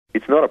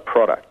It's not a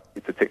product,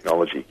 it's a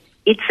technology.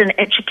 It's an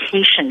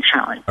education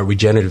challenge. A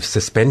regenerative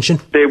suspension.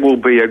 There will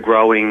be a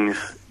growing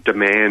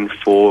demand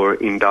for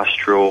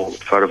industrial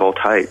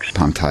photovoltaics.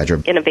 Pumped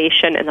hydro.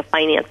 Innovation in the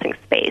financing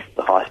space.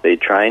 The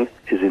high-speed train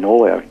is in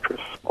all our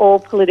interests. All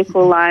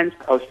political lines.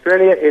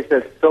 Australia is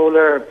a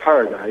solar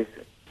paradise.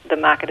 The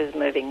market is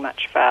moving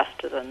much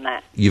faster than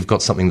that. You've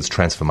got something that's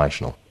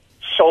transformational.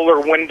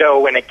 Solar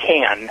window in a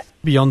can.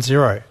 Beyond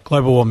Zero,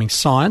 global warming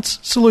science,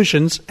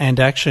 solutions and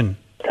action.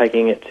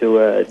 Taking it to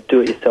a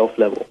do-it-yourself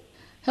level.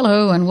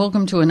 Hello and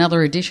welcome to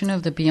another edition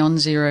of the Beyond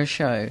Zero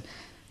show.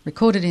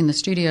 Recorded in the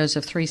studios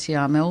of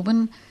 3CR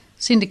Melbourne,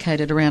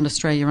 syndicated around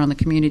Australia on the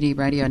Community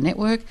Radio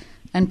Network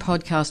and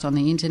podcast on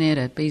the internet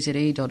at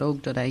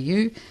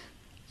bze.org.au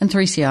and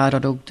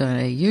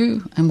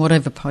 3cr.org.au and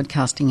whatever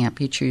podcasting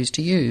app you choose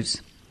to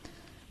use.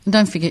 And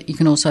don't forget you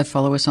can also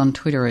follow us on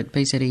Twitter at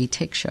BZE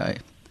Tech Show.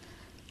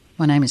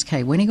 My name is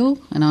Kay Wenigal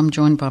and I'm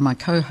joined by my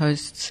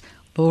co-hosts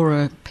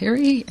Laura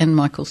Perry and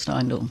Michael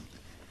Steindl.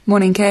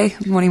 Morning, Kay.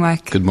 Morning,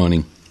 Mike. Good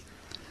morning.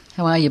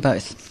 How are you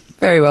both?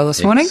 Very well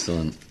this morning.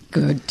 Excellent.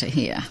 Good to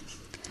hear.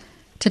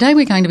 Today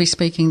we're going to be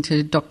speaking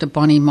to Dr.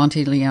 Bonnie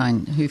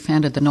Monteleone, who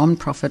founded the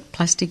non-profit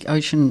Plastic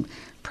Ocean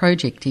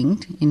Project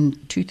Inc. in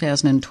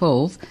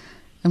 2012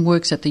 and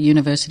works at the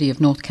University of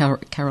North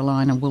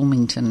Carolina,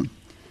 Wilmington.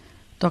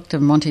 Dr.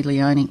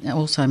 Monteleone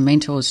also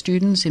mentors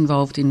students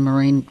involved in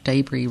marine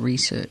debris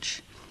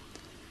research.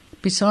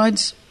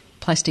 Besides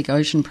Plastic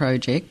Ocean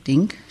Project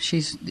Inc.,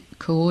 she's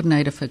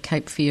coordinator for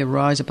Cape Fear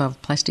Rise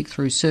Above Plastic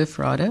Through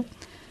Surfrider,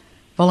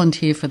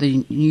 volunteer for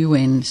the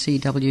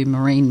UNCW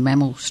Marine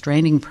Mammal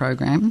Stranding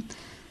Program,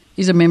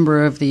 is a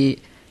member of the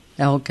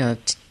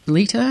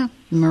Algalita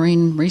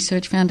Marine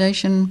Research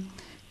Foundation,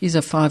 is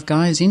a Five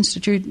Guys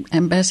Institute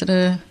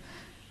ambassador,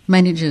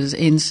 manages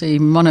NC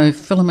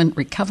monofilament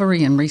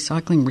recovery and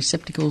recycling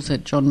receptacles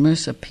at John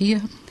Mercer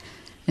Pier,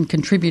 and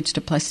contributes to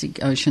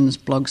Plastic Ocean's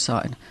blog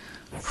site.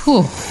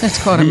 Whew,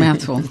 that's quite a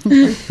mouthful.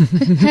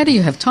 How do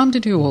you have time to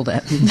do all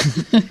that?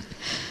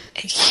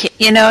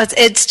 You know,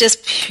 it's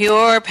just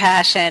pure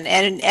passion.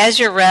 And as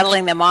you're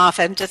rattling them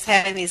off, I'm just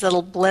having these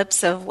little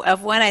blips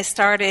of when I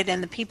started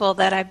and the people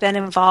that I've been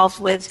involved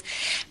with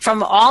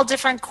from all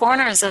different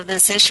corners of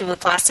this issue of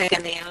plastic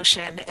in the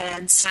ocean.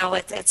 And so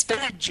it's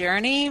been a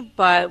journey,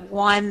 but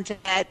one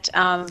that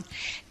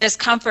there's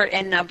comfort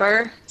in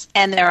number,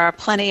 and there are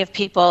plenty of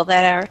people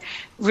that are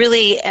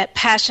really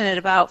passionate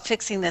about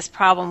fixing this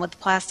problem with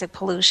plastic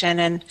pollution,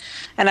 and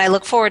I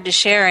look forward to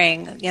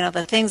sharing, you know,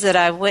 the things that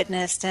I've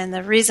witnessed and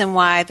the reason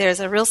why there's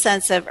a real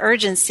sense of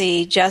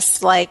urgency,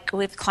 just like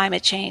with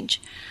climate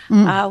change.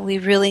 We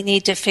really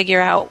need to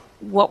figure out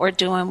what we're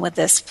doing with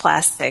this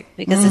plastic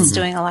because it's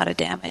doing a lot of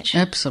damage.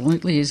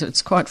 Absolutely,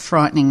 it's quite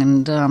frightening,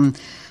 and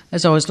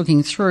as I was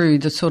looking through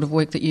the sort of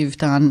work that you've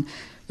done,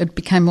 it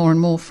became more and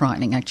more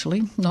frightening,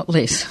 actually, not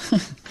less.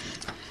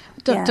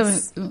 Dr.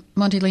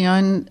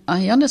 Monteleone,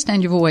 I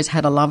understand you've always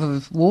had a love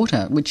of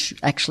water, which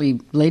actually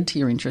led to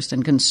your interest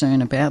and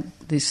concern about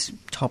this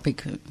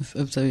topic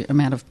of the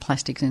amount of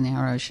plastics in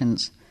our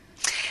oceans.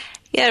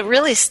 Yeah, it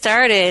really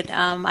started,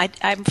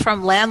 I'm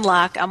from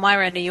landlocked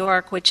Elmira, New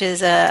York, which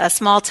is a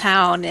small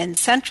town in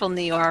central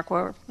New York.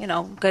 We're, you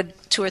know, good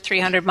 200 or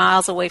 300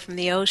 miles away from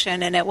the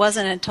ocean, and it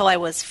wasn't until I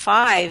was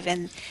 5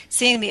 and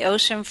seeing the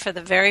ocean for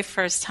the very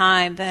first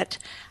time that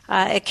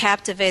it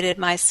captivated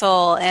my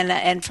soul,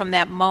 and from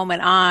that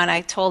moment on,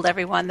 I told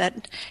everyone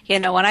that, you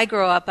know, when I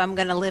grow up, I'm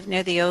going to live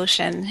near the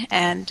ocean,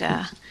 and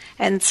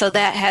so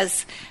that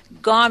has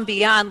gone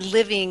beyond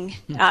living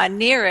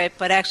near it,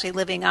 but actually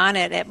living on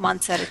it at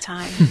months at a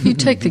time. You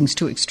take things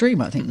to extreme,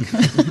 I think.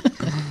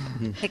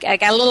 I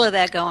got a little of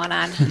that going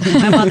on.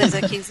 My mother's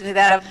accused me of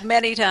that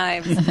many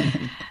times.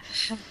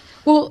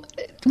 Well,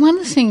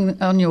 one thing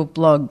on your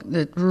blog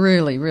that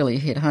really, really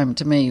hit home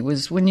to me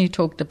was when you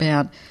talked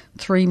about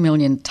 3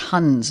 million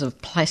tonnes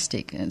of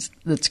plastic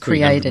that's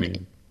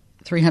created.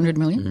 300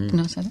 million? Mm-hmm. Didn't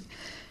I say that?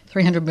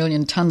 300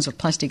 million tonnes of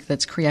plastic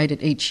that's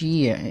created each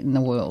year in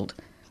the world,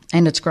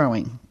 and it's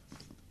growing.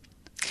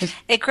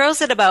 It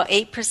grows at about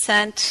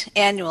 8%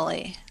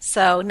 annually.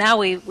 So now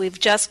we've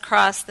just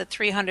crossed the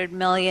 300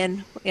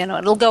 million. You know,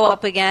 it'll go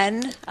up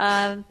again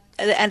at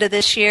the end of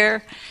this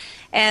year.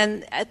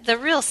 And the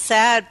real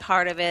sad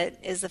part of it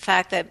is the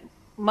fact that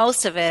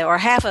most of it, or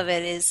half of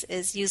it,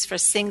 is used for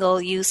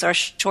single-use or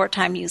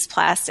short-time use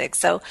plastic.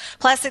 So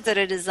plastics that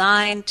are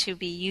designed to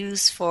be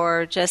used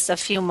for just a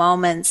few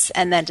moments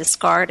and then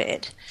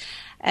discarded.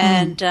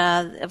 And,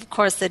 of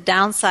course, the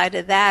downside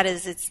of that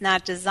is it's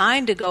not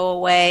designed to go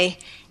away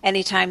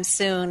anytime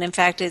soon. In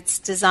fact, it's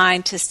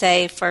designed to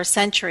stay for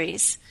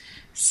centuries.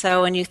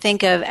 So when you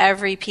think of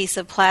every piece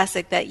of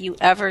plastic that you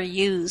ever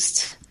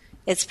used,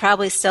 it's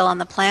probably still on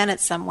the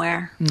planet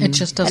somewhere. It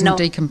just doesn't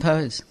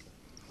decompose.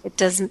 It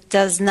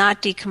does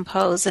not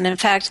decompose. And in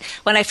fact,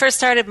 when I first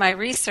started my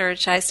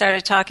research, I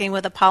started talking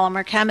with a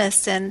polymer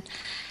chemist, and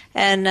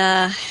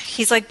And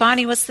he's like,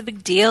 Bonnie, what's the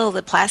big deal?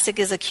 The plastic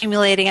is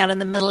accumulating out in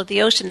the middle of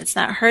the ocean. It's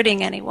not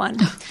hurting anyone.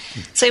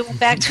 So he went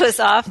back to his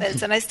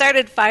office, and I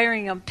started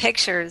firing him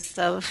pictures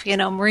of,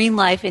 marine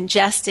life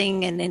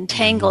ingesting and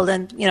entangled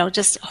and,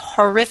 just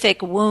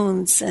horrific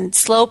wounds and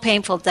slow,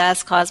 painful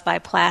deaths caused by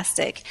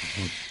plastic.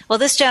 Well,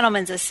 this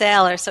gentleman's a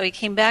sailor, so he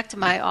came back to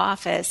my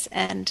office,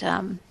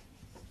 and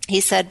he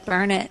said,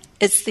 burn it.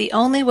 It's the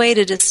only way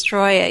to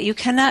destroy it. You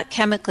cannot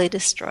chemically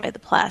destroy the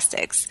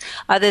plastics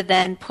other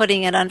than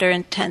putting it under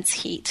intense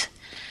heat.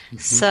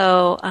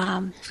 So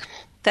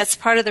that's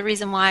part of the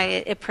reason why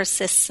it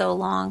persists so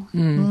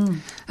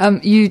long.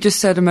 You just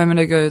said a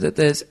moment ago that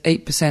there's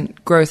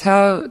 8% growth.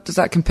 How does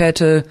that compare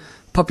to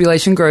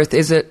population growth?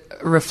 Is it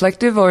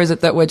reflective, or is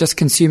it that we're just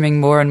consuming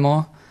more and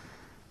more?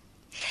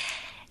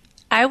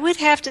 I would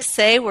have to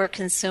say we're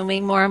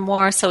consuming more and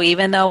more. So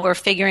even though we're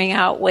figuring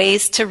out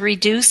ways to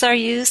reduce our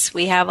use,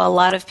 we have a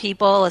lot of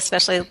people,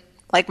 especially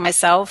like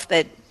myself,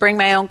 that bring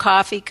my own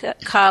coffee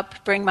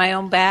cup, bring my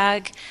own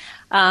bag,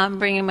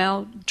 bring my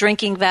own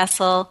drinking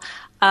vessel.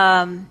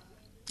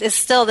 It's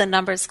still the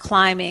numbers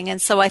climbing.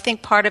 And so I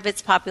think part of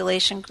it's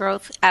population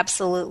growth,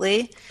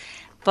 absolutely.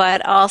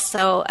 But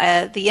also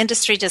the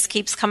industry just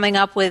keeps coming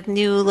up with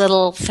new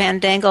little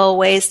fandangle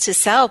ways to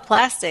sell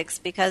plastics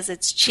because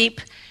it's cheap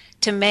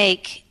to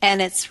make, and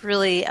it's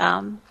really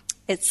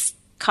it's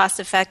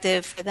cost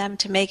effective for them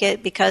to make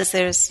it because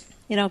there's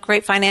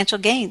great financial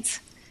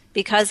gains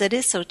because it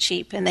is so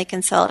cheap and they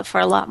can sell it for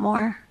a lot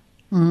more.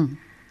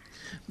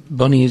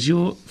 Bonnie, is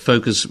your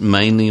focus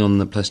mainly on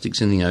the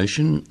plastics in the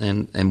ocean,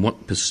 and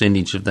what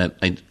percentage of that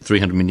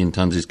 300 million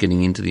tonnes is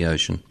getting into the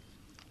ocean?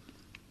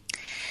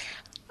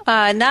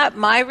 Not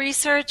my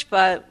research,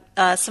 but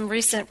some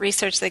recent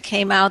research that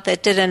came out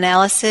that did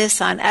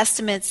analysis on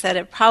estimates that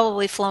are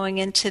probably flowing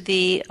into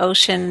the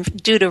ocean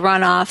due to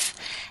runoff.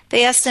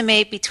 They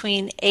estimate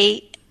between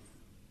 8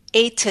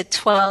 to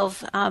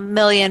 12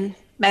 million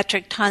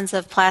metric tons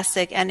of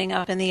plastic ending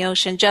up in the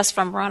ocean just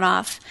from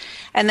runoff.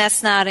 And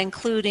that's not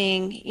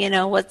including,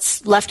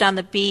 what's left on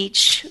the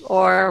beach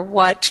or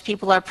what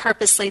people are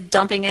purposely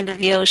dumping into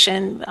the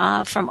ocean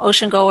from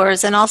ocean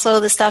goers, and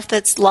also the stuff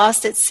that's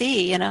lost at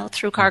sea,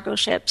 through cargo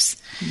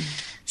ships.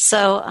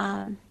 So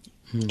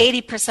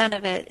 80%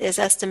 of it is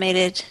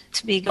estimated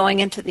to be going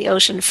into the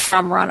ocean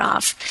from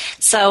runoff.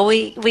 So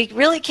we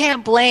really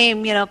can't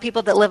blame,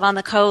 people that live on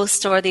the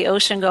coast or the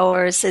ocean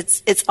goers.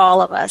 It's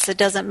all of us. It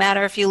doesn't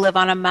matter if you live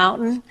on a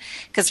mountain,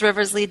 because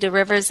rivers lead to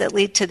rivers that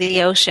lead to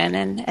the ocean.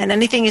 And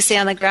anything you see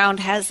on the ground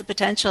has the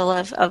potential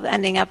of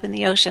ending up in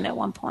the ocean at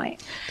one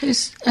point.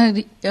 There's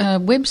a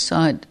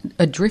website,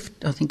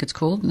 Adrift, I think it's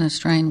called, an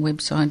Australian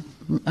website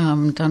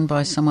done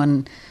by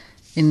someone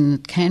in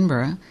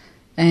Canberra.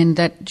 And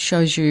that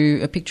shows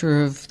you a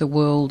picture of the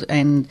world,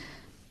 and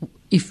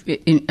if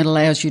it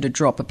allows you to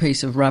drop a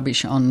piece of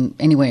rubbish on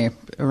anywhere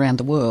around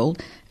the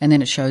world, and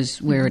then it shows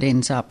where it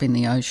ends up in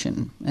the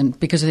ocean. And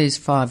because there's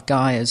 5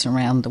 Gaias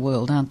around the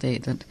world, aren't there?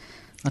 That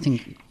I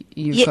think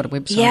you've got a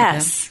website.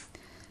 Yes.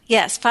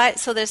 Yes, 5.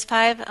 So there's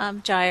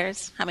 5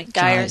 gyres.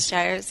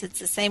 Gyres. It's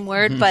the same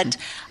word, but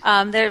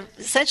they're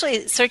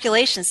essentially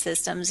circulation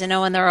systems, and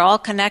they're all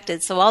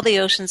connected. So all the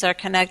oceans are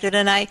connected,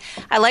 and I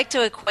like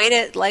to equate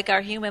it like our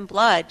human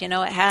blood. It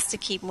has to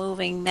keep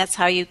moving. That's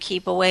how you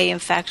keep away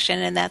infection,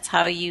 and that's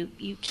how you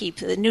keep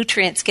the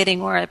nutrients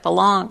getting where it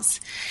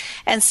belongs.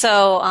 And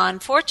so,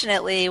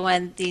 unfortunately,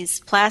 when these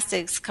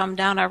plastics come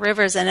down our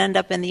rivers and end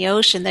up in the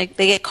ocean, they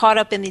get caught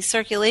up in these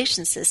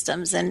circulation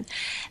systems, and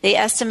they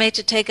estimate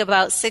to take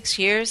about 6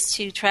 years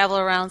to travel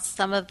around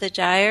some of the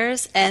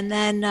gyres, and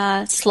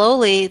then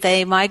slowly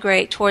they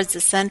migrate towards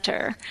the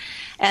center.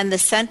 And the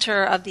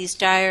center of these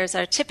gyres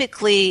are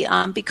typically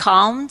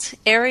becalmed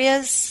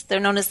areas. They're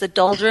known as the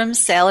doldrums.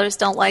 Sailors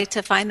don't like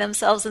to find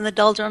themselves in the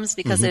doldrums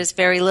because there's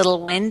very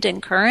little wind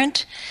and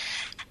current.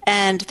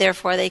 And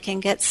therefore they can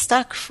get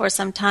stuck for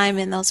some time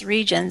in those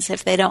regions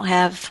if they don't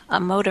have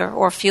a motor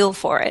or fuel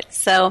for it.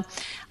 So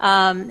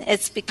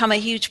it's become a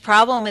huge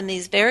problem in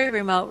these very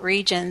remote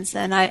regions.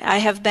 And I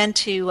have been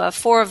to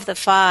 4 of the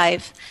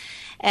 5.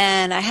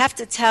 And I have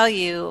to tell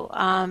you,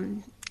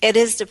 it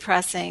is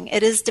depressing.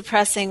 It is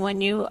depressing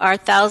when you are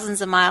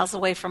thousands of miles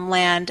away from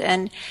land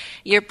and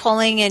you're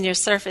pulling in your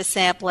surface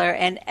sampler,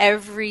 and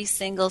every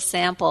single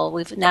sample,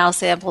 we've now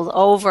sampled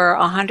over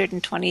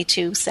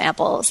 122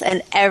 samples,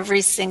 and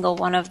every single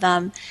one of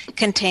them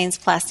contains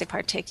plastic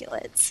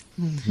particulates.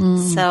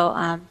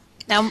 So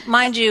now,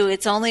 mind you,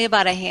 it's only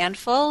about a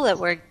handful that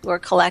we're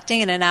collecting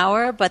in an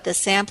hour, but the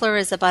sampler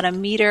is about 1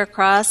 meter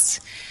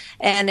across,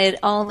 and it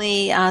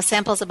only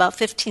samples about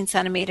 15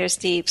 centimeters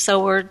deep.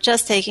 So we're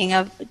just taking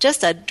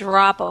just a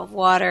drop of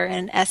water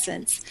in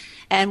essence,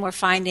 and we're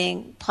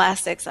finding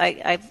plastics.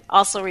 I've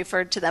also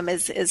referred to them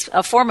as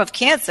a form of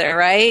cancer,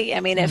 right? I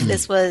mean, if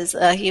this was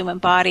a human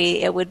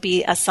body, it would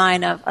be a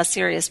sign of a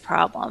serious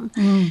problem.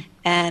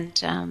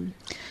 And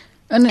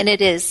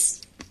it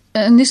is.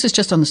 And this is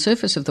just on the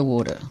surface of the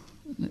water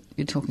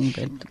you're talking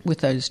about with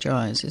those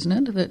gyres,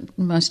 isn't it? That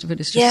most of it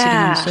is just sitting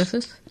on the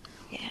surface?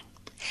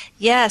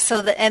 Yeah,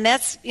 and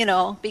that's,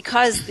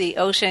 because the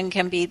ocean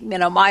can be,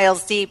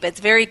 miles deep, it's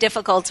very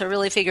difficult to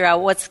really figure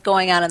out what's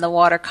going on in the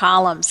water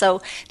column.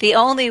 So the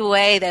only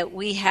way that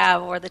we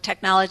have, or the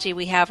technology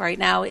we have right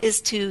now,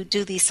 is to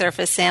do these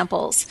surface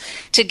samples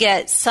to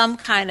get some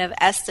kind of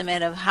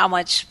estimate of how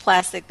much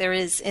plastic there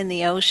is in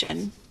the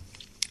ocean.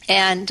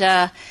 And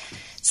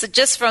so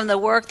just from the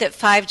work that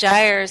Five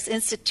Gyres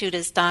Institute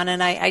has done,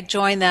 and I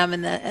joined them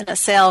in a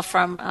sail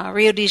from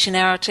Rio de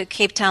Janeiro to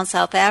Cape Town,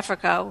 South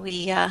Africa.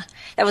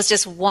 That was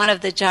just one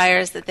of the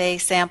gyres that they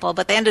sampled,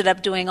 but they ended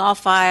up doing all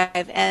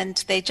 5, and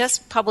they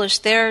just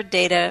published their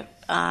data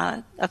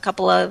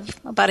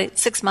about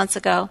 6 months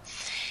ago,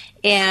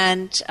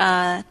 and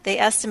they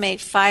estimate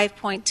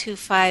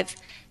 5.25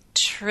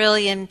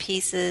 trillion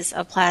pieces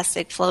of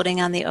plastic floating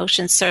on the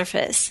ocean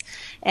surface.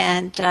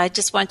 And I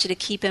just want you to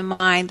keep in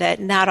mind that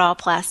not all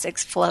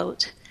plastics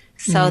float.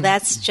 So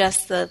that's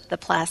just the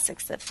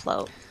plastics that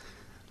float.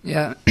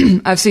 Yeah,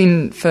 I've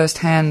seen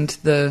firsthand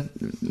the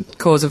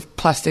cause of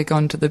plastic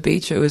onto the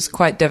beach. It was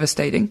quite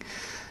devastating.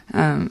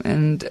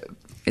 And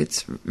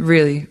it's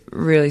really,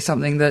 really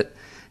something that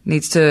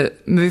needs to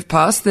move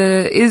past.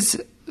 There is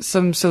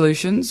some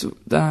solutions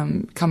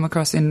come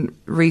across in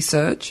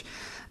research,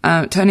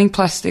 turning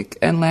plastic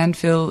and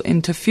landfill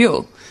into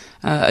fuel.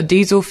 A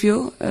diesel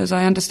fuel, as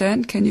I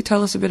understand. Can you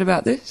tell us a bit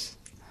about this?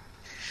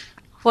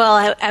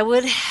 Well, I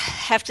would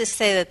have to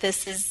say that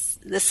this is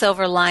the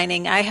silver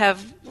lining. I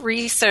have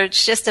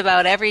researched just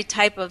about every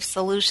type of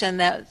solution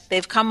that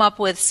they've come up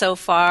with so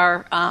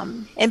far,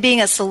 and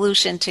being a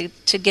solution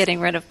to getting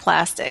rid of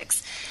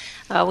plastics.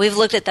 We've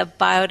looked at the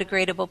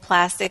biodegradable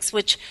plastics,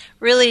 which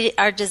really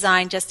are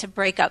designed just to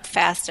break up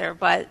faster,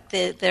 but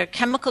their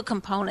chemical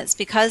components,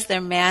 because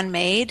they're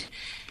man-made,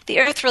 the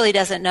Earth really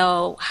doesn't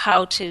know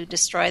how to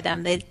destroy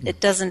them. It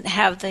doesn't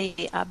have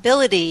the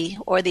ability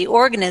or the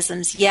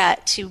organisms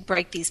yet to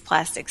break these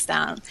plastics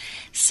down.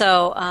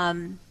 So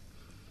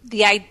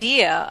the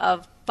idea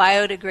of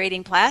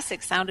biodegrading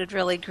plastic sounded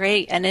really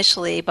great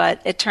initially,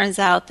 but it turns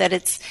out that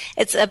it's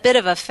a bit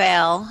of a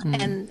fail.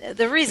 And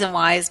the reason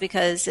why is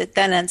because it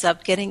then ends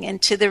up getting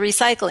into the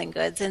recycling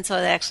goods, and so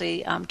it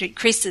actually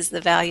decreases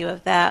the value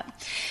of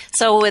that.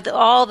 So with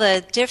all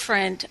the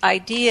different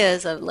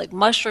ideas of like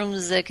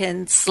mushrooms that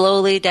can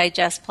slowly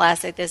digest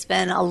plastic, there's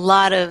been a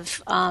lot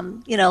of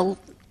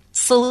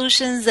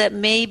solutions that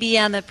may be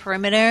on the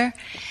perimeter.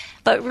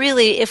 But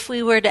really, if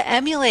we were to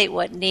emulate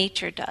what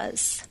nature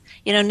does,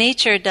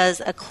 nature does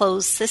a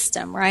closed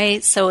system,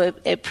 right? So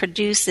it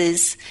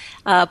produces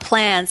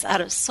plants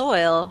out of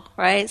soil,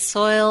 right?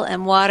 Soil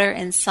and water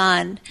and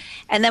sun.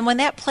 And then when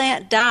that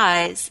plant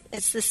dies,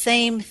 it's the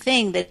same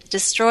thing that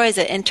destroys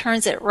it and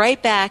turns it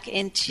right back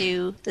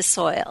into the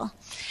soil.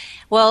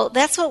 Well,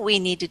 that's what we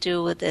need to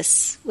do with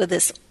this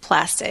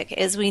plastic,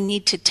 is we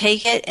need to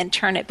take it and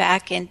turn it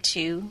back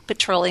into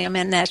petroleum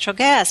and natural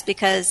gas,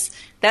 because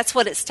that's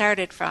what it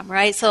started from,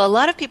 right? So a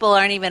lot of people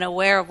aren't even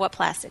aware of what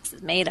plastics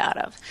is made out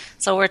of.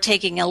 So we're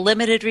taking a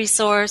limited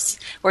resource,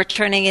 we're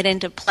turning it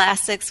into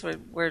plastics,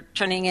 we're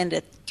turning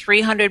into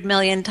 300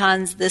 million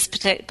tons this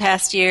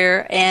past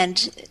year,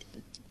 and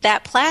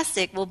that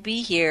plastic will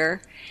be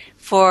here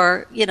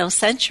for,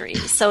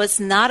 centuries. So it's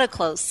not a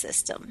closed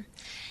system.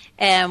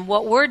 And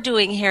what we're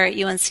doing here at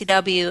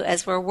UNCW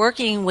is we're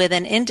working with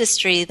an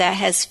industry that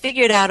has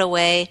figured out a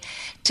way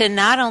to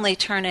not only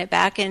turn it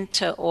back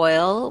into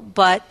oil,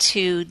 but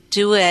to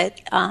do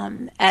it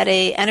at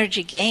a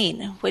energy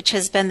gain, which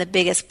has been the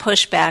biggest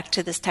pushback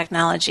to this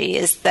technology,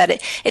 is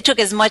that it took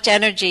as much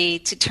energy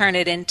to turn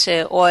it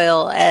into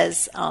oil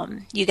as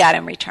you got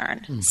in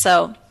return.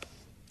 So,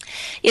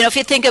 if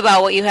you think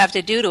about what you have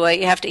to do to it,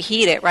 you have to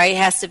heat it, right? It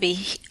has to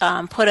be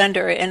put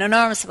under an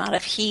enormous amount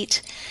of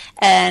heat,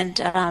 and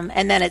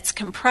then it's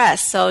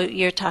compressed. So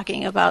you're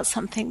talking about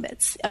something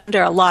that's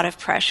under a lot of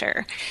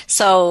pressure.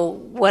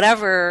 So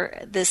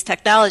whatever this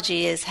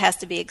technology is has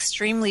to be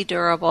extremely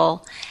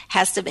durable,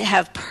 has to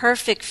have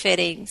perfect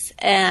fittings,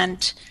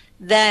 and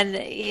then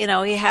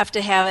you have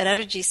to have an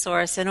energy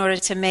source in order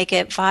to make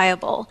it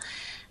viable.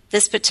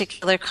 This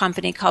particular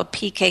company called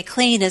PK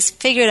Clean has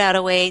figured out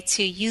a way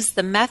to use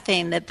the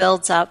methane that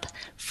builds up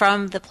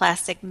from the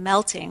plastic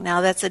melting.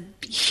 Now, that's a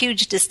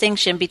huge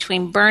distinction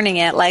between burning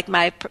it, like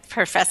my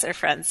professor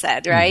friend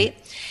said, right?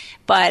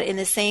 But in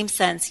the same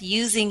sense,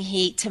 using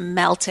heat to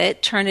melt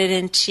it, turn it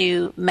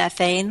into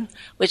methane,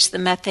 which the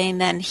methane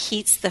then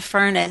heats the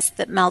furnace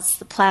that melts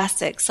the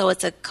plastic. So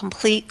it's a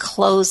complete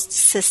closed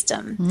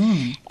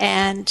system.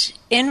 And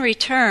in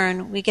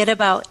return, we get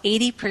about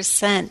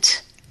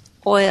 80%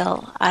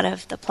 oil out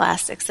of the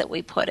plastics that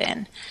we put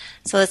in.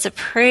 So it's a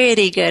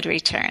pretty good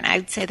return.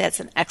 I'd say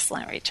that's an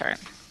excellent return.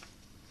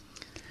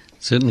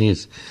 Certainly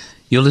is.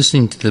 You're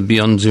listening to the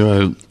Beyond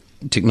Zero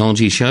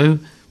Technology Show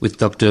with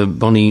Dr.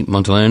 Bonnie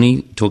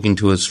Monteleone talking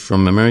to us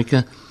from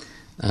America.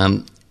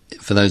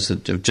 For those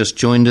that have just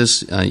joined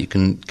us, you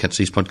can catch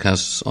these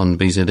podcasts on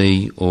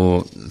BZE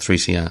or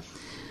 3CR.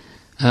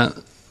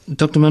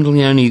 Dr.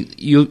 Monteleone,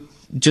 you're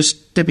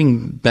just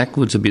stepping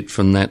backwards a bit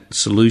from that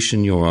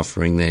solution you're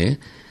offering there.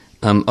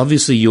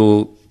 Obviously,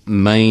 you're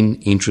main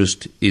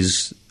interest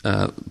is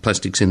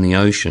plastics in the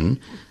ocean,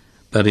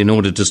 but in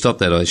order to stop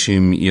that, I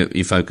assume your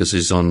focus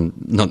is on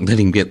not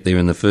letting them get there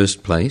in the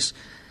first place.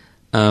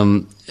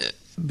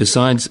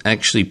 Besides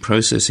actually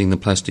processing the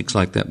plastics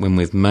like that when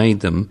we've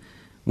made them,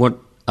 what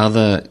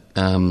other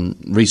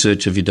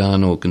research have you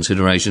done or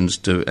considerations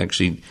to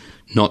actually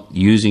not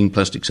using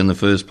plastics in the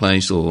first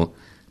place, or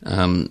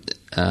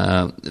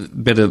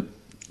better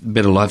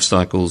life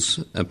cycles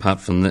apart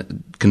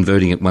from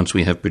converting it once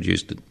we have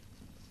produced it?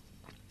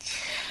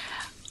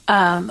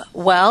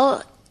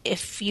 Well,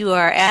 if you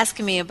are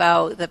asking me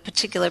about the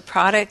particular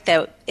product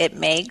that it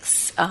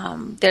makes,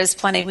 there's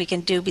plenty we can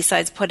do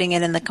besides putting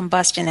it in the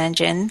combustion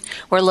engine.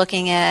 We're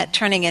looking at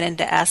turning it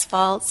into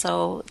asphalt.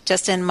 So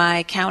just in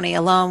my county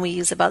alone, we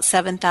use about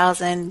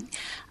 7,000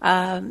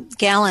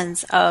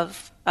 gallons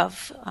of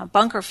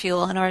bunker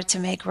fuel in order to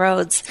make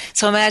roads.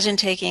 So imagine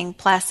taking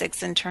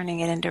plastics and turning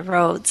it into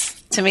roads.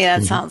 To me,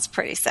 that sounds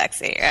pretty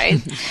sexy,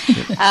 right?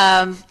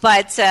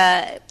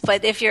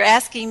 But if you're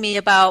asking me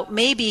about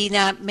maybe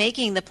not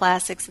making the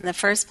plastics in the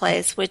first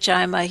place, which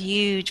I'm a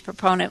huge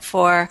proponent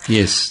for,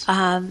 yes,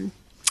 then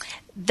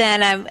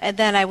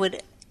I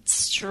would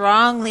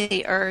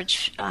strongly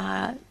urge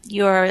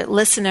your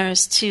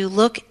listeners to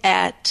look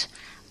at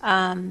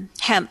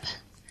hemp.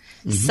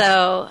 Mm-hmm.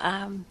 So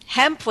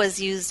hemp was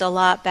used a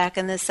lot back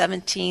in the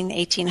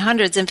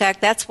 1800s. In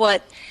fact, that's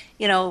what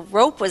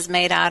rope was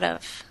made out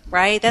of,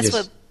 right? That's yes.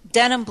 what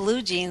denim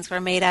blue jeans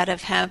were made out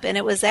of hemp, and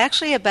it was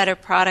actually a better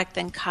product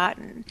than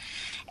cotton.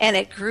 And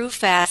it grew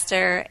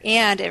faster,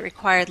 and it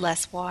required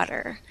less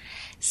water.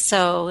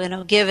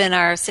 So, given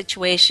our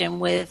situation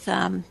with,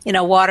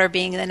 water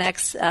being the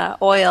next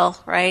oil,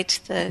 right,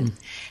 then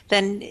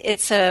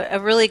it's a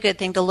really good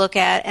thing to look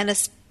at, and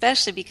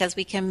especially because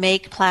we can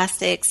make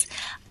plastics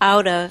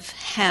out of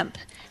hemp.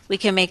 We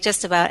can make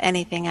just about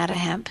anything out of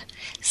hemp.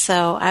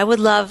 So I would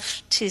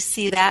love to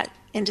see that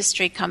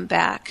industry come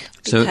back.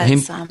 So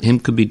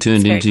hemp could be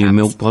turned into your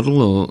milk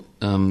bottle or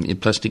your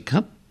plastic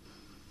cup?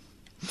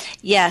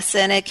 Yes,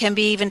 and it can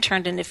be even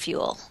turned into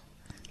fuel.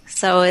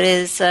 So it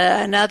is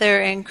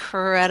another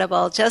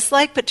incredible, just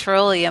like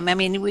petroleum. I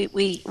mean,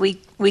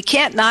 we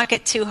can't knock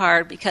it too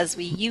hard because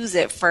we use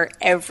it for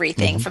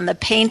everything, from the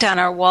paint on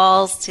our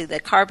walls to the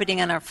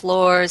carpeting on our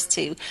floors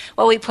to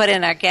what we put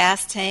in our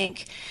gas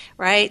tank,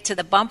 right, to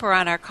the bumper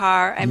on our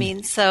car. I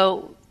mean,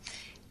 so,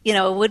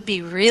 it would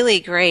be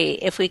really great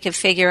if we could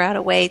figure out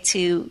a way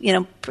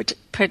to,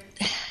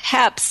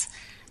 perhaps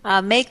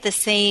make the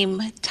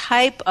same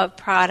type of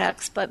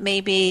products, but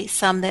maybe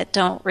some that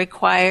don't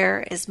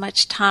require as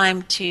much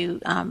time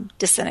to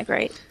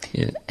disintegrate.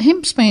 Yeah.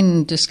 Hemp's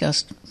been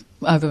discussed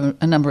over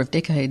a number of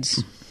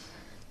decades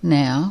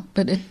now,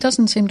 but it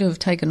doesn't seem to have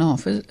taken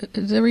off.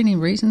 Is there any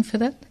reason for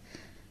that?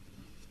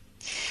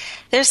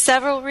 There's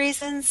several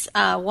reasons.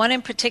 One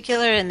in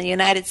particular, in the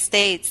United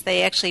States,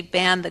 they actually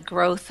banned the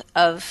growth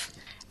of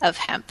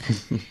hemp.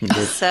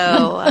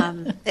 So,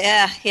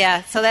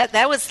 so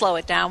that would slow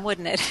it down,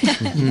 wouldn't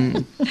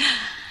it?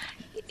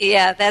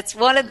 Yeah, that's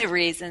one of the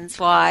reasons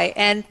why.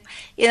 And,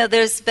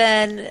 there's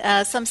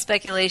been some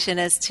speculation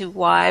as to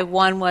why.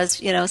 One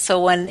was,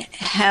 so when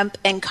hemp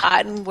and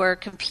cotton were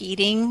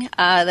competing,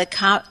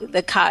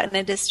 the cotton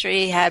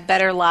industry had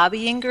better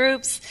lobbying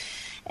groups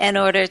in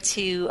order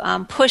to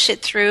push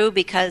it through,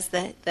 because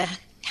the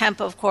hemp,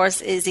 of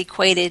course, is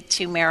equated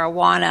to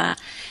marijuana.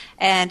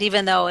 And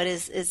even though it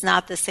is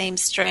not the same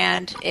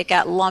strand, it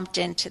got lumped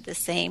into the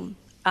same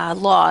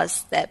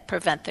laws that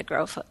prevent the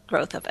growth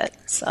of it.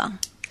 So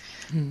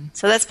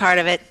that's part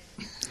of it.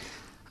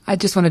 I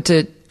just wanted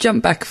to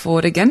jump back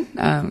forward again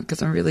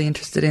because I'm really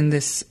interested in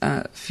this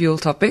fuel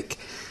topic.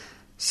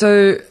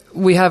 So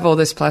we have all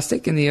this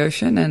plastic in the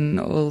ocean and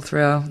all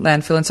through our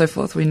landfill and so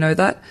forth. We know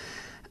that.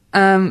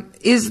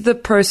 Is the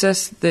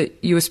process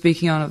that you were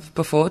speaking of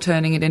before,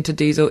 turning it into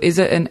diesel, is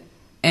it an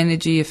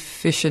energy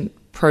efficient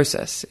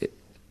process?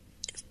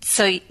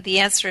 So the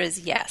answer is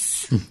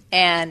yes.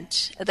 And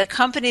the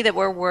company that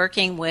we're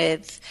working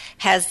with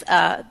has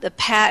the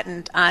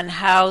patent on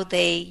how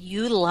they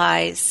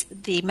utilize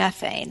the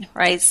methane,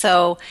 right?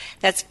 So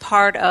that's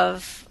part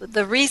of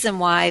the reason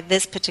why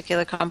this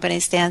particular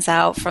company stands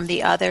out from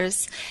the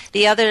others.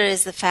 The other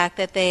is the fact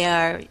that they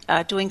are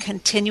doing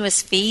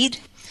continuous feed.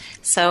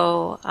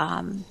 So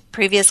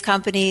previous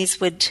companies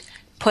would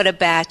put a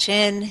batch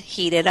in,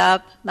 heat it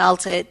up,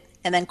 melt it,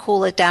 and then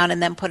cool it down and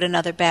then put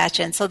another batch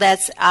in. So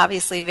that's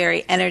obviously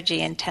very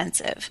energy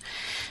intensive.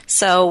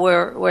 So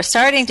we're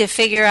starting to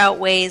figure out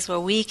ways where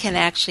we can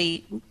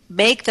actually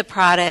make the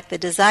product, the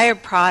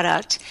desired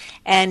product,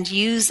 and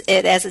use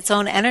it as its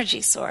own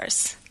energy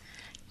source.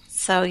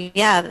 So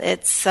yeah,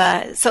 it's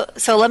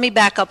so let me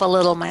back up a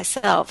little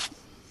myself,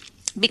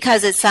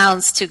 because it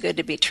sounds too good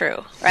to be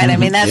true, right? I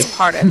mean, that's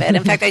part of it.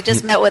 In fact, I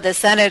just met with a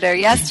senator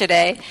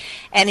yesterday,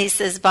 and he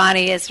says,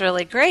 Bonnie, it's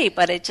really great,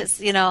 but it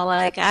just,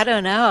 I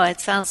don't know,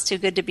 it sounds too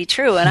good to be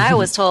true. And I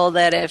was told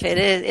that if it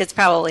is, it's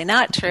probably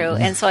not true.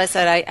 And so I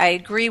said, I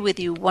agree with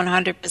you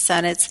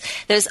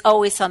 100%. There's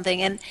always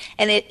something, and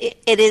it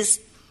is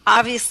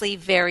obviously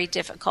very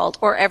difficult,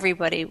 or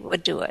everybody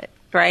would do it.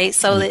 right?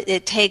 So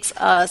it takes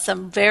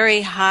some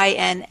very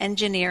high-end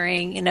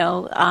engineering, in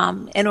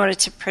order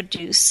to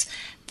produce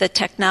the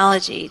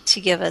technology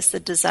to give us the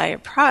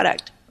desired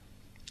product.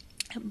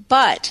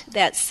 But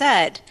that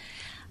said,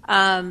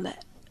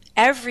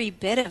 every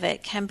bit of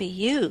it can be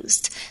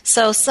used.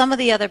 So some of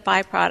the other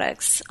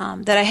byproducts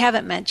that I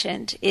haven't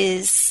mentioned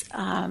is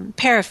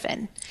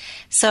paraffin.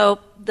 So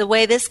the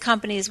way this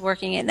company is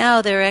working it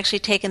now, they're actually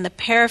taking the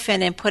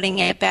paraffin and putting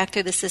it back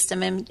through the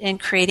system and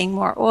creating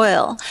more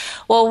oil.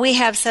 Well, we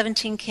have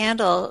 17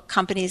 candle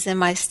companies in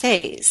my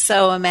state.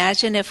 So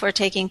imagine if we're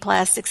taking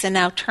plastics and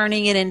now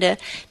turning it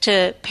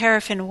into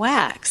paraffin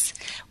wax,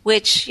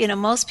 which,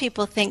 most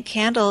people think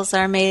candles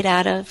are made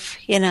out of,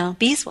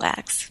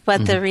 beeswax.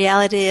 But the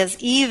reality is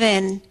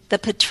even the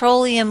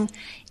petroleum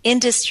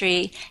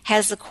industry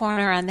has a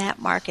corner on that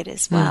market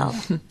as well.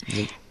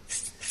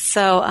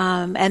 So,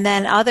 and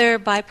then other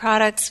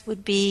byproducts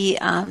would be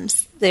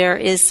there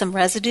is some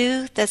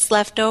residue that's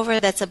left over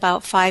that's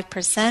about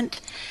 5%.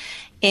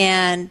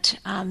 And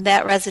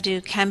that residue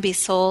can be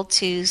sold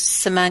to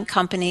cement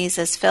companies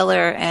as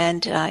filler.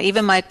 And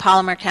even my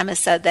polymer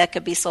chemist said that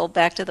could be sold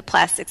back to the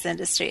plastics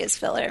industry as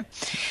filler.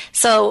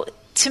 So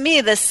to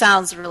me, this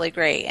sounds really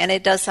great, and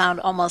it does sound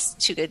almost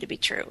too good to be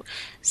true.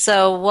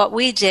 So what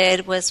we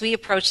did was we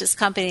approached this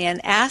company and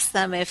asked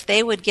them if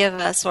they would give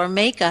us or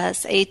make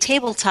us a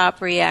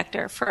tabletop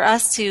reactor for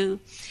us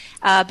to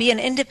be an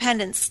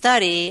independent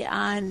study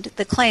on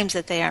the claims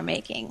that they are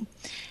making.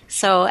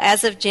 So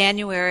as of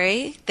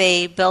January,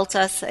 they built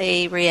us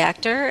a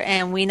reactor,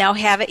 and we now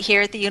have it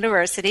here at the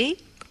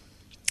university.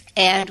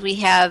 And we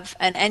have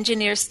an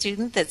engineer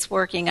student that's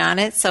working on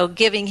it, so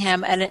giving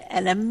him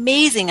an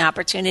amazing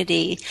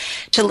opportunity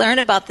to learn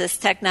about this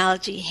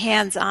technology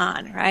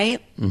hands-on,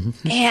 right?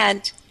 Mm-hmm.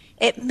 And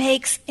it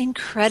makes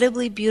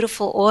incredibly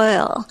beautiful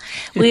oil.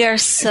 We are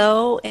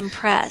so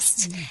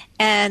impressed.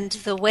 And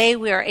the way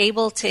we are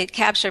able to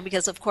capture,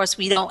 because of course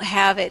we don't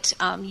have it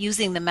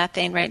using the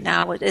methane right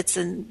now,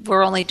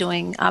 we're only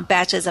doing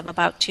batches of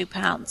about 2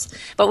 pounds.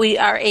 But we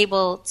are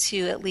able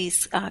to at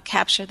least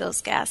capture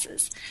those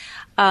gases.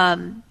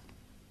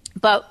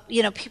 But,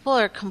 people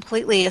are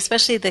completely,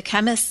 especially the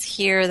chemists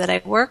here that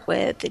I work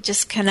with, they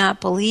just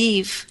cannot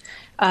believe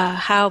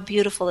how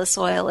beautiful this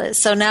oil is.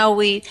 So now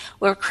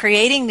we're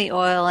creating the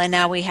oil, and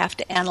now we have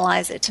to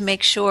analyze it to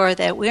make sure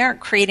that we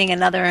aren't creating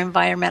another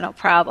environmental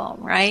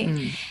problem, right?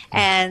 Mm.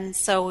 And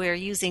so we're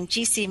using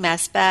GC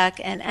mass spec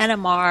and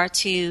NMR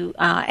to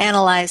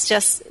analyze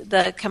just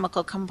the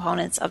chemical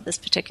components of this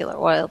particular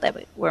oil that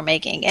we're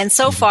making. And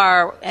so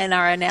far in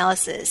our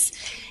analysis,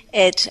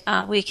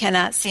 we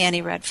cannot see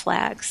any red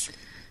flags.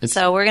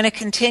 So we're going to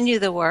continue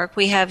the work.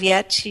 We have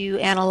yet to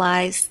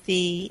analyze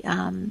the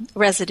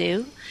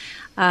residue.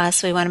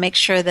 So we want to make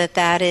sure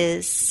that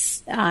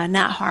is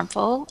not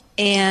harmful.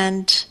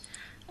 And,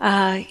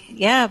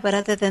 but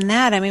other than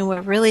that, we're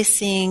really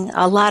seeing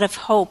a lot of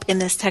hope in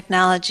this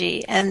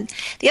technology. And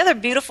the other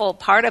beautiful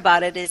part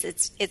about it is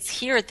it's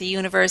here at the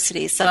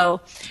university.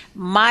 So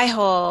my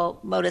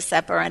whole modus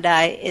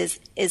operandi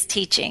is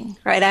teaching,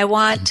 right? I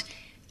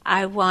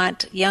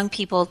want young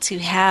people to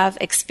have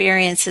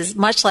experiences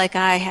much like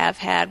I have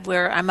had,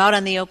 where I'm out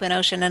on the open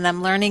ocean and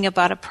I'm learning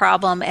about a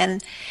problem,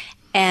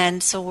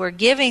 and so we're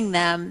giving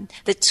them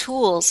the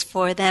tools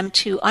for them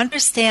to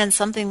understand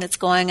something that's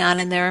going on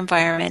in their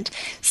environment,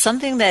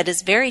 something that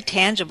is very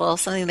tangible,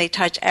 something they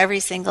touch every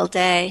single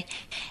day.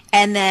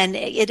 And then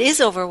it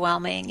is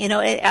overwhelming.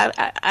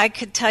 I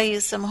could tell you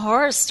some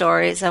horror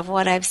stories of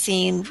what I've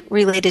seen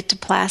related to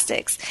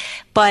plastics,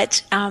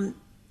 but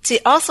to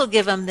also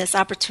give them this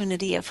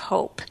opportunity of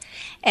hope.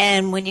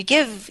 And when you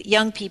give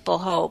young people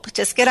hope,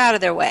 just get out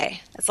of their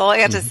way. That's all I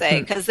got to say,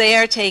 because they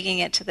are taking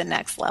it to the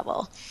next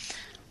level.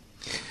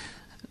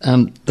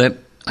 That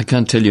I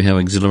can't tell you how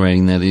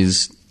exhilarating that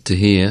is to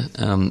hear,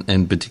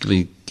 and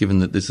particularly given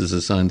that this is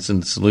a Science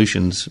and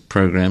Solutions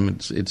program,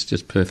 it's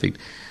just perfect.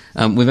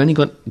 We've only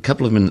got a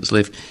couple of minutes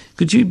left.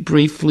 Could you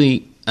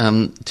briefly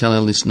tell our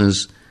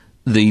listeners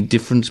the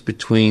difference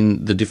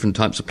between the different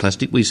types of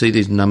plastic? We see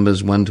these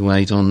numbers 1 to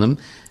 8 on them,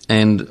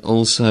 and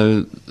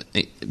also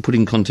put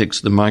in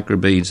context the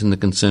microbeads and the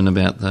concern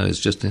about those,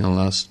 just in our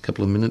last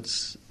couple of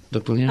minutes,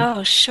 Dr. Leon?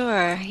 Oh,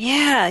 sure.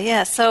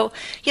 Yeah. So,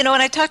 when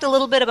I talked a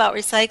little bit about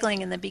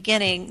recycling in the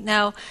beginning,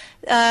 now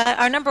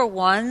our number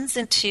 1s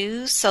and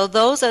 2s, so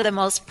those are the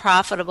most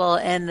profitable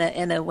in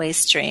the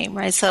waste stream,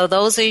 right? So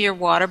those are your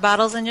water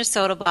bottles and your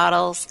soda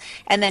bottles,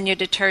 and then your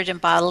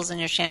detergent bottles and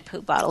your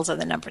shampoo bottles are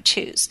the number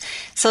 2s.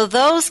 So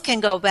those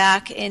can go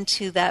back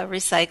into the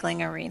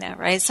recycling arena,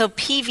 right? So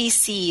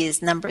PVC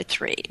is number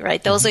 3,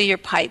 right? Those are your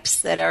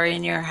pipes that are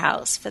in your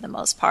house for the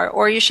most part,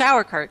 or your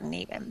shower curtain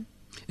even.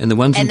 And the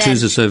 1s and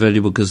 2s are so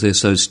valuable because they're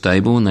so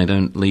stable and they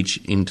don't leach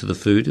into the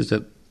food. Is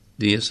that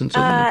the essence of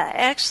it?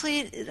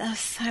 Actually,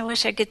 I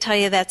wish I could tell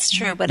you that's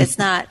true, but it's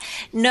not.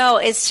 No,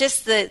 it's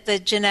just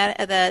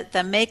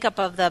the makeup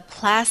of the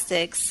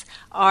plastics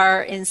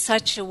are in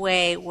such a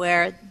way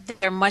where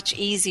they're much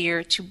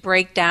easier to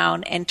break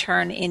down and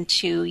turn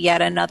into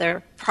yet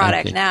another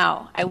product. Okay.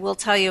 Now, I will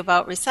tell you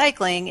about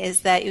recycling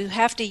is that you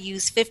have to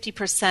use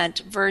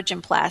 50%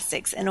 virgin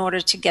plastics in order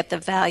to get the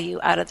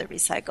value out of the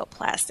recycled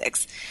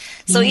plastics.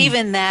 So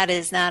even that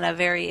is not a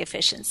very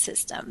efficient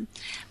system.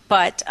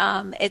 But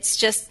it's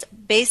just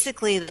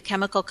basically the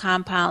chemical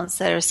compounds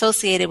that are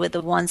associated with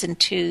the 1s and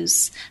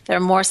 2s. They're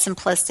more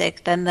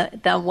simplistic than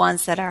the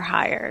ones that are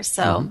higher.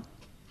 So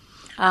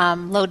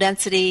low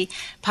density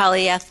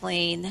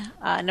polyethylene.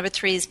 Number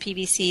 3 is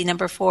PVC.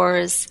 Number 4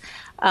 is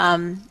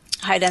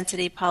high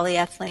density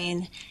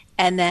polyethylene.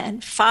 And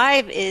then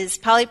 5 is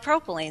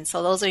polypropylene.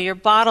 So those are your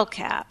bottle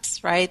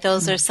caps, right?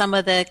 Those are some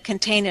of the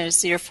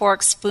containers, your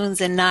forks,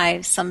 spoons, and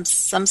knives, some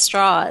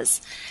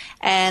straws.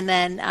 And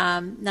then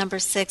number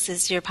 6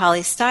 is your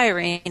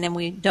polystyrene, and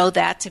we know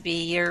that to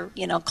be your,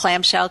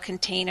 clamshell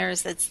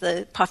containers. It's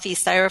the puffy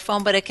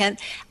styrofoam, but it can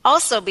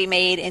also be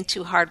made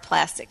into hard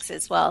plastics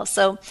as well.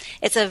 So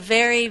it's a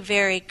very,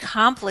 very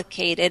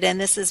complicated, and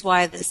this is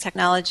why this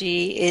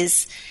technology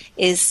is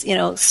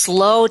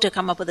slow to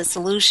come up with a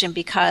solution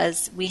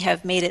because we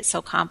have made it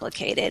so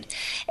complicated.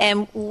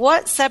 And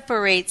what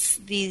separates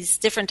these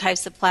different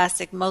types of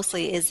plastic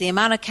mostly is the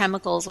amount of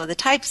chemicals or the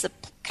types of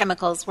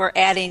chemicals we're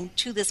adding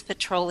to this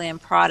petroleum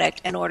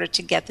product in order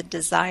to get the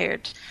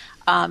desired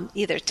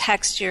either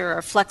texture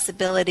or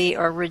flexibility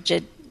or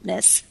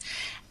rigidness.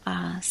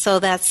 So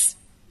that's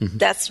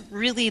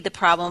really the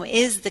problem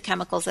is the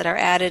chemicals that are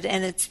added,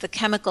 and it's the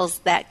chemicals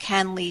that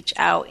can leach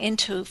out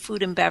into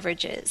food and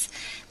beverages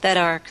that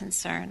are a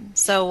concern.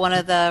 So one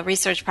of the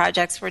research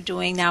projects we're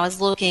doing now is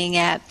looking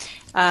at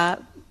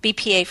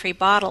BPA-free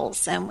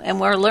bottles, and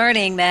we're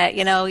learning that,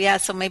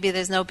 so maybe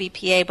there's no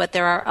BPA, but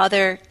there are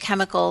other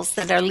chemicals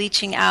that are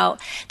leaching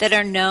out that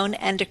are known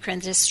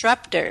endocrine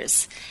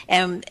disruptors.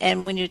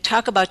 And when you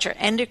talk about your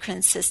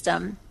endocrine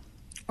system,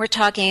 we're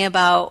talking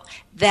about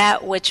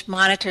that which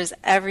monitors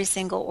every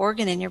single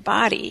organ in your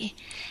body.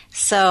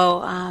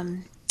 So,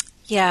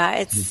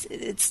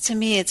 it's to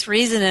me, it's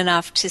reason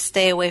enough to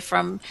stay away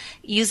from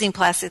using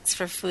plastics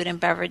for food and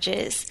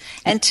beverages.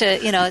 And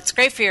it's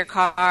great for your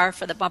car,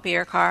 for the bump of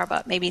your car,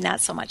 but maybe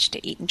not so much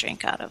to eat and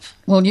drink out of.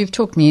 Well, you've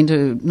talked me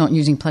into not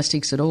using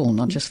plastics at all,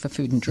 not just for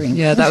food and drink.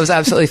 Yeah, that was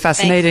absolutely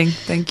fascinating.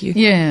 Thank you.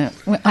 Yeah.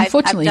 Well,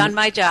 unfortunately, I've done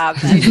my job.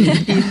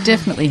 You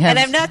definitely have. And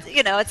I'm not,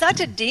 it's not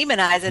to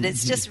demonize it.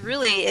 It's just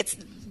really, it's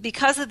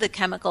because of the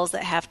chemicals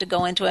that have to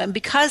go into it, and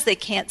because they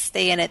can't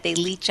stay in it, they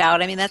leach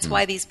out. I mean, that's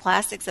why these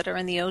plastics that are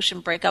in the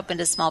ocean break up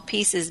into small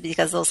pieces,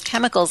 because those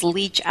chemicals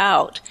leach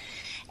out.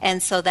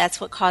 And so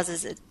that's what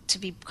causes it to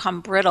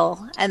become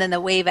brittle, and then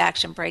the wave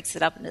action breaks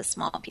it up into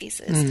small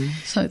pieces.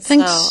 So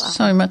thanks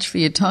so much for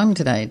your time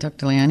today,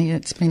 Dr. Leone.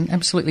 It's been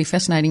absolutely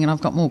fascinating, and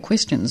I've got more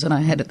questions than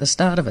I had at the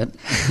start of it.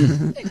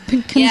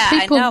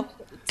 I know.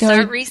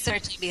 Start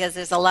researching, because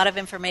there's a lot of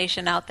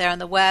information out there on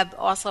the web,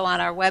 also on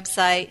our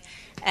website.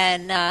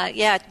 And,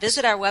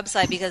 visit our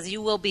website, because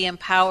you will be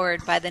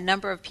empowered by the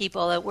number of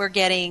people that we're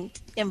getting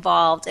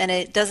involved. And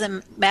it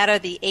doesn't matter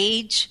the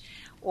age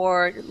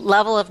or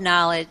level of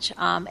knowledge.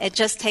 It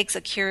just takes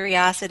a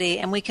curiosity,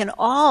 and we can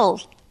all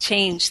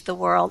change the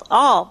world,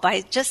 all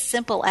by just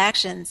simple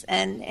actions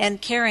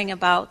and caring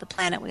about the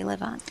planet we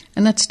live on.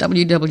 And that's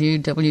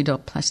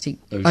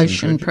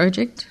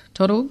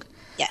www.plasticoceanproject.org.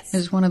 Yes.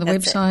 Is one of the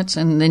websites,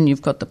 and then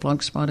you've got the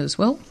blog spot as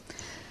well.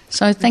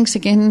 So thanks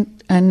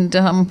again, and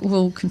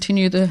we'll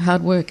continue the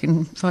hard work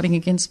in fighting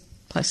against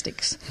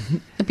plastics.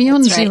 The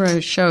Beyond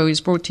Zero show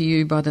is brought to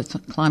you by the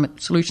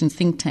climate solutions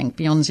think tank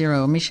Beyond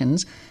Zero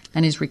Emissions,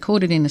 and is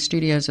recorded in the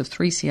studios of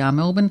 3CR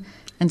Melbourne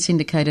and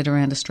syndicated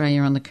around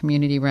Australia on the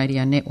Community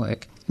Radio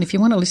Network. And if you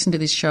want to listen to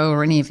this show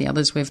or any of the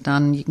others we've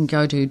done, you can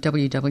go to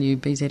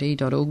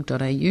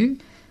www.bze.org.au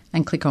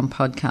and click on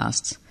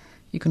podcasts.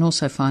 You can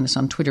also find us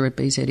on Twitter at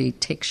BZE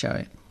Tech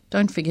Show.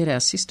 Don't forget our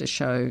sister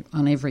show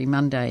on every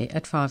Monday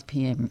at 5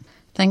 p.m.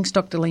 Thanks,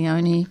 Dr.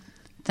 Leone.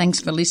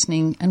 Thanks for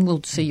listening, and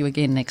we'll see you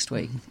again next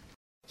week.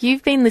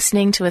 You've been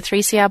listening to a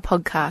 3CR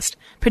podcast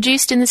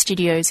produced in the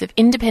studios of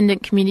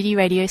independent community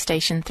radio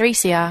station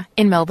 3CR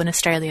in Melbourne,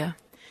 Australia.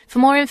 For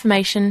more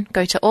information,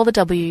 go to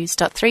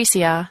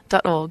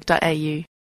allthews.3cr.org.au.